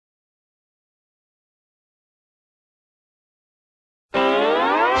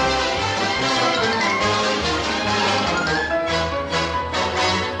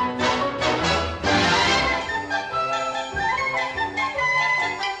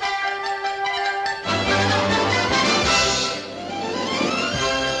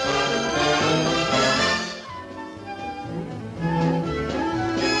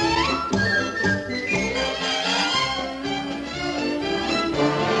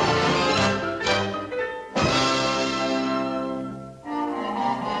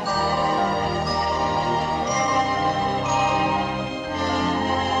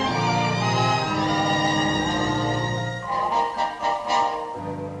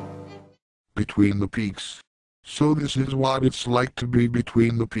between the peaks. So this is what it's like to be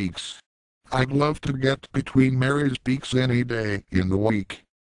between the peaks. I'd love to get between Mary's peaks any day in the week.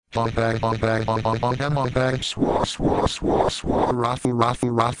 Raffle,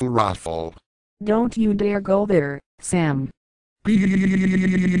 raffle, raffle, raffle. Don't you dare go there, Sam.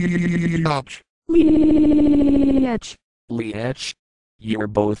 Biatch. Lietch. Lietch. You're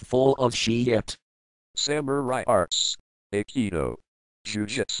both full of shit. Samurai arts. Aikido.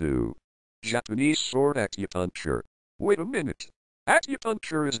 Jiu-jitsu. Japanese sword acupuncture. Wait a minute.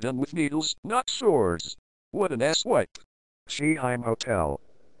 Acupuncture is done with needles, not swords. What an asswipe. Sheheim Hotel.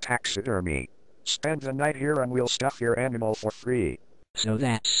 Taxidermy. Spend the night here and we'll stuff your animal for free. So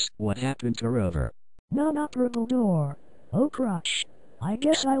that's what happened to Rover. Non-operable door. Oh crotch. I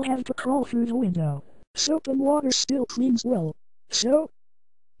guess I'll have to crawl through the window. Soap and water still cleans well. So?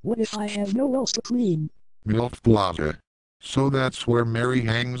 What if I have no else to clean? MILF Plaza. So that's where Mary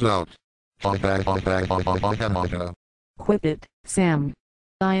hangs out. Quit it, Sam.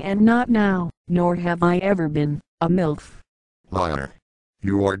 I am not now, nor have I ever been, a MILF. Liar.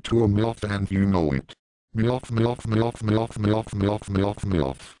 You are too a MILF and you know it. MILF, MILF, MILF, MILF, MILF, MILF, MILF,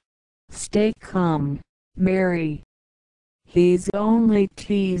 MILF. Stay calm, Mary. He's only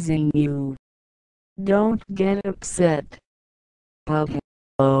teasing you. Don't get upset.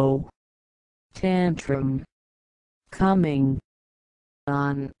 Oh. Tantrum. Coming.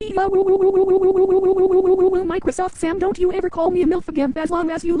 On. Microsoft Sam, don't you ever call me a MILF again. As long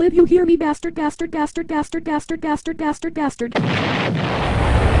as you live, you hear me, bastard, bastard, bastard, bastard, bastard, bastard, bastard, bastard.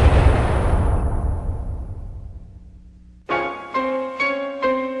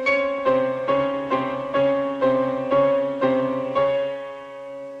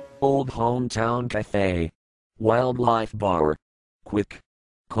 Old Hometown Cafe. Wildlife Bar. Quick.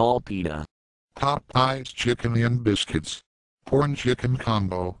 Call PETA. Popeye's chicken and biscuits. Porn chicken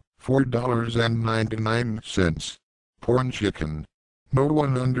combo, $4.99. Porn chicken. No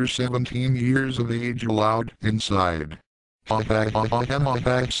one under 17 years of age allowed inside. Raffle,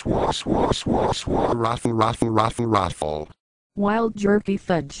 raffle, raffle, raffle. Wild jerky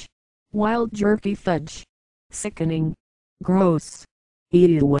fudge. Wild jerky fudge. Sickening. Gross.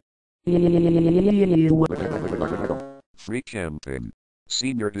 Ew. Free camping.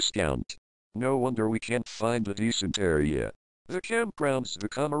 Senior discount. No wonder we can't find a decent area. The campground's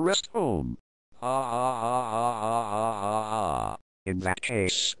become a rest home. Ha ha ha ha ha ha ha ha. In that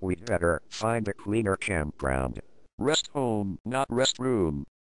case, we'd better find a cleaner campground. Rest home, not rest room.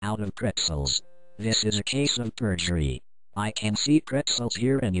 Out of pretzels. This is a case of perjury. I can see pretzels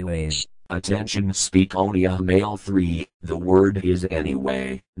here anyways. Attention Speakonia Male 3, the word is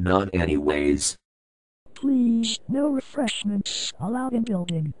anyway, not anyways. Please, no refreshments allowed in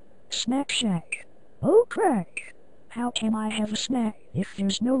building. Snack shack. Oh crack. How can I have a snack if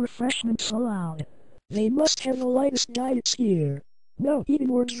there's no refreshments allowed? They must have the lightest diets here. No eating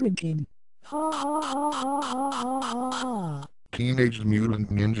or drinking. Ha ha ha ha ha ha ha ha. Teenage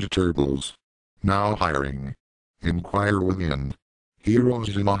Mutant Ninja Turtles. Now hiring. Inquire within.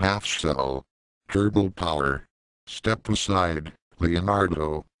 Heroes in a half shell. Turtle power. Step aside,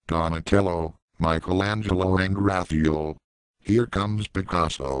 Leonardo, Donatello, Michelangelo and Raphael. Here comes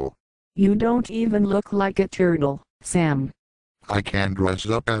Picasso. You don't even look like a turtle, Sam. I can dress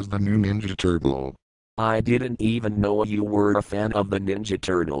up as the new Ninja Turtle. I didn't even know you were a fan of the Ninja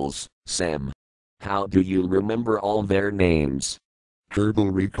Turtles, Sam. How do you remember all their names?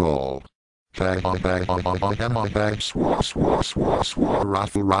 Turtle recall. Raffle,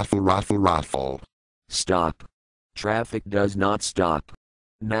 raffle, raffle, raffle. Stop. Traffic does not stop.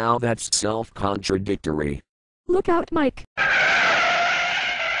 Now that's self-contradictory. Look out, Mike.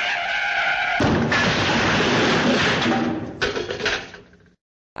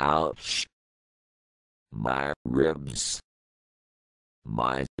 Ouch. My ribs.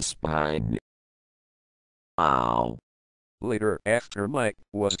 My spine. Ow. Later, after Mike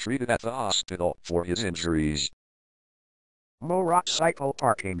was treated at the hospital for his injuries. Motorcycle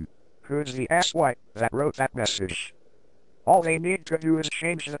parking. Who's the asswipe that wrote that message? All they need to do is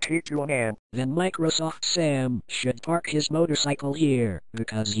change the T to an N. Then Microsoft Sam should park his motorcycle here,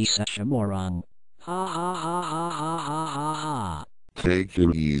 because he's such a moron. Ha ha ha ha ha ha ha ha. Take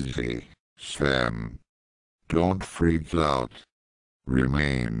it easy, Sam. Don't freak out.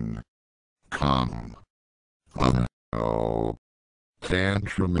 Remain calm. Oh.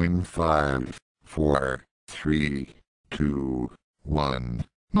 Tantrum in 5, 4, 3, 2, 1.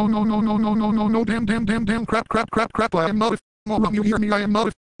 No, damn, crap, I am not a moron, you hear me, I am not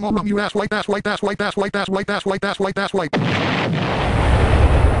a moron, you ass white.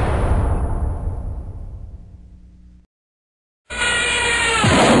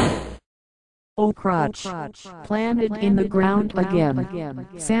 Oh crotch. Planted in the ground again.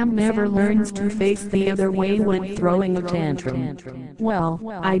 Sam never learns to face the other way when throwing a tantrum. Well,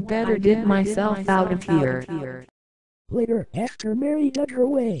 I better get myself out of here. Later, after Mary dug her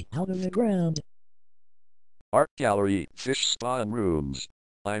way out of the ground. Art gallery, fish spa and rooms.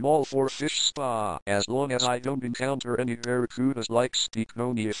 I'm all for fish spa, as long as I don't encounter any barracudas like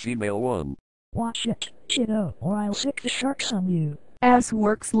Steakonia female one. Watch it, kiddo, or I'll sick the sharks on you. Ass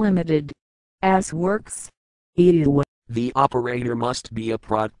Works Limited. Ass Works? Ew. The operator must be a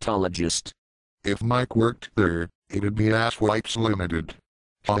proctologist. If Mike worked there, it'd be Ass Wipes Limited.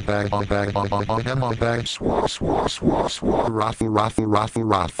 Raffle.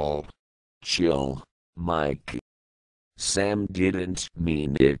 Chill, Mike. Sam didn't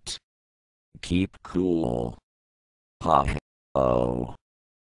mean it. Keep cool. Ha. Oh.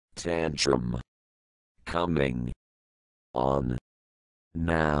 Tantrum. Coming. On.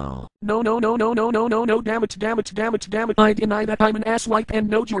 Now. No, damn it. I deny that I'm an asswipe and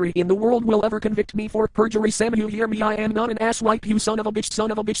no jury in the world will ever convict me for perjury. Sam, you hear me? I am not an asswipe, you son of a bitch,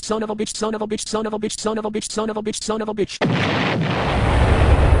 son of a bitch, son of a bitch, son of a bitch, son of a bitch, son of a bitch, son of a bitch, son of a bitch.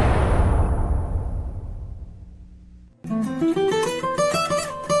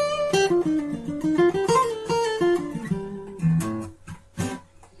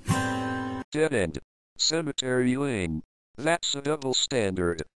 Dead end. Cemetery Lane. That's a double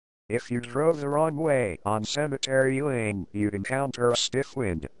standard. If you drove the wrong way on Cemetery Lane, you'd encounter a stiff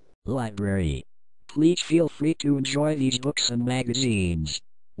wind. Library. Please feel free to enjoy these books and magazines.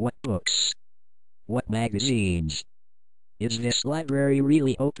 What books? What magazines? Is this library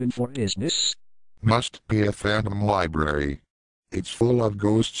really open for business? Must be a phantom library. It's full of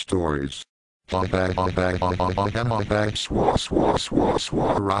ghost stories. Raffle.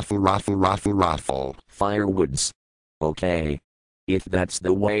 Firewoods. Okay. If that's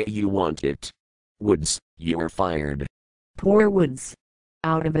the way you want it. Woods, you're fired. Poor Woods.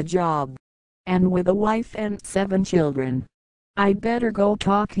 Out of a job. And with a wife and 7 children. I better go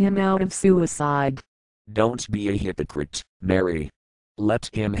talk him out of suicide. Don't be a hypocrite, Mary. Let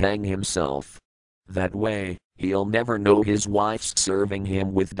him hang himself. That way, he'll never know his wife's serving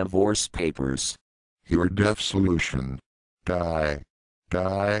him with divorce papers. Your death solution. Die.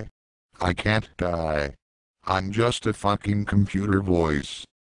 I can't die. I'm just a fucking computer voice.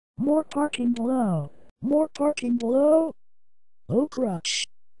 More parking below. Oh crotch.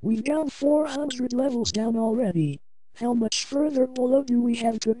 We've gone 400 levels down already. How much further below do we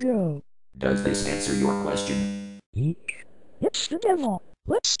have to go? Does this answer your question? Eek. It's the devil.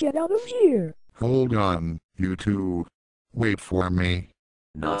 Let's get out of here. Hold on, you two. Wait for me.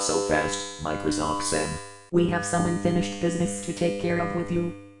 Not so fast, Microsoft said. We have some unfinished business to take care of with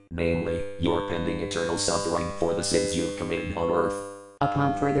you. Namely, your pending eternal suffering for the sins you've committed on earth.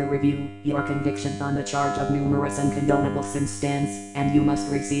 Upon further review, your conviction on the charge of numerous and condonable sins stands, and you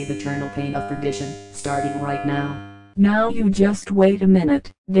must receive eternal pain of perdition, starting right now. Now you just wait a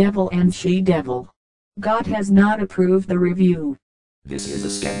minute, devil and she-devil. God has not approved the review. This is a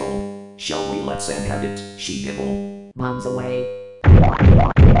scandal. Shall we let Sam have it, she-devil? Mom's away.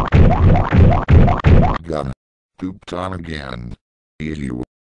 Gonna pooped on again. You.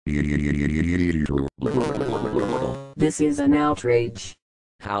 This is an outrage.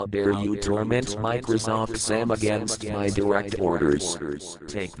 How dare you torment Microsoft Sam against my direct orders?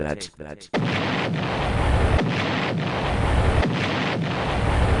 Take that.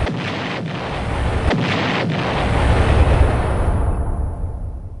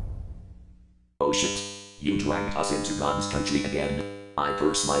 Oh shit. You dragged us into God's country again. I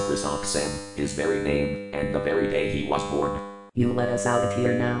curse Microsoft Sam, his very name, and the very day he was born. You let us out of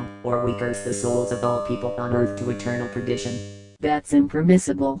here now, or we curse the souls of all people on earth to eternal perdition. That's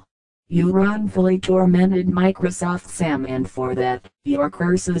impermissible. You wrongfully tormented Microsoft Sam, and for that, your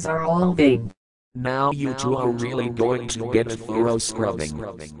curses are all vain. Now you two are really going to get thorough scrubbing.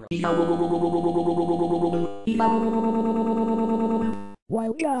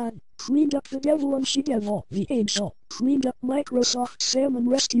 While God cleaned up the devil and she-devil, the angel cleaned up Microsoft Sam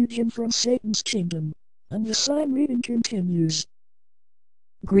and rescued him from Satan's kingdom. And the sign reading continues.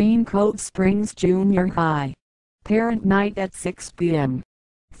 Greencoat Springs Junior High. Parent night at 6 p.m.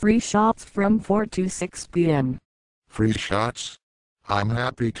 Free shots from 4 to 6 p.m. Free shots? I'm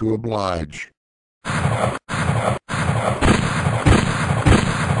happy to oblige. I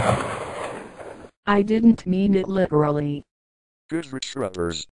didn't mean it literally. Goodrich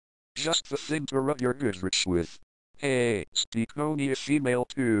rubbers. Just the thing to rub your Goodrich with. Hey, Steakonia female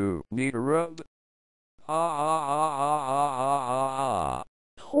too. Need a rub?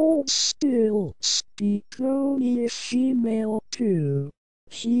 Hold still, Steakonia female too.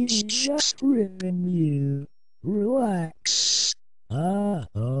 He's just ribbing you. Relax.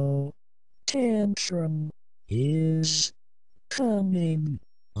 Uh-oh. Tantrum is coming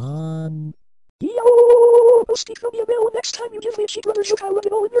on. Yo! Steve, throw me a mail next time you give me a cheap rubber joke. I'll rub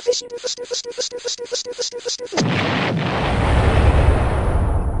it all in your face, you doofus, doofus, doofus, doofus, doofus, doofus, doofus, doofus.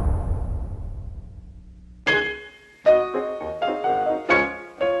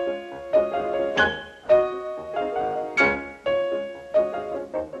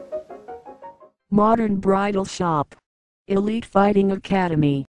 Modern Bridal Shop. Elite Fighting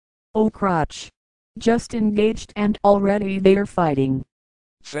Academy. Oh crotch. Just engaged and already they're fighting.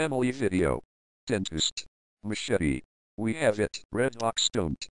 Family video. Dentist. Machete. We have it. Red Box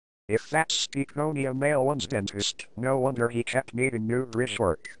don't. If that's only a male one's dentist, no wonder he kept needing new bridge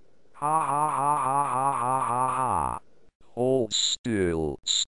work. Ha ha ha ha ha ha ha ha. Hold still.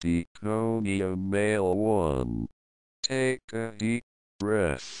 Speak only a male one. Take a deep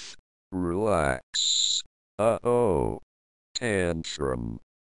breath. Relax. Uh-oh. Tantrum.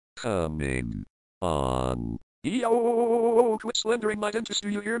 Coming on. Yo! Quit slandering my dentist, do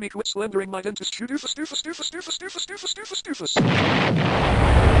you hear me? Quit slandering my dentist, you doofus, doofus, doofus, doofus, doofus, doofus, doofus, doofus.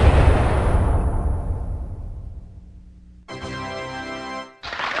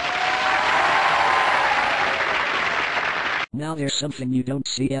 Now there's something you don't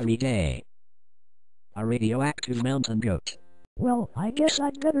see every day. A radioactive mountain goat. Well, I guess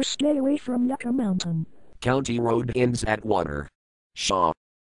I'd better stay away from Yucca Mountain. County road ends at water. Shaw.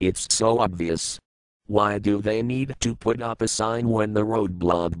 It's so obvious. Why do they need to put up a sign when the road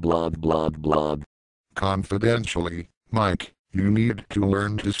blah? Confidentially, Mike, you need to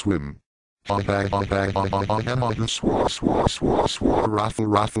learn to swim.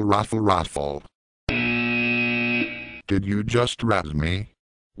 Raffle. Did you just razz me?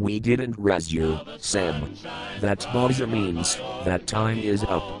 We didn't razz you, Sam. That buzzer means that time is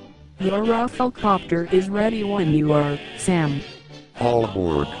up. Your Rafflecopter is ready when you are, Sam. All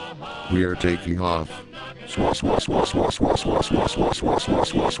aboard. We're taking off.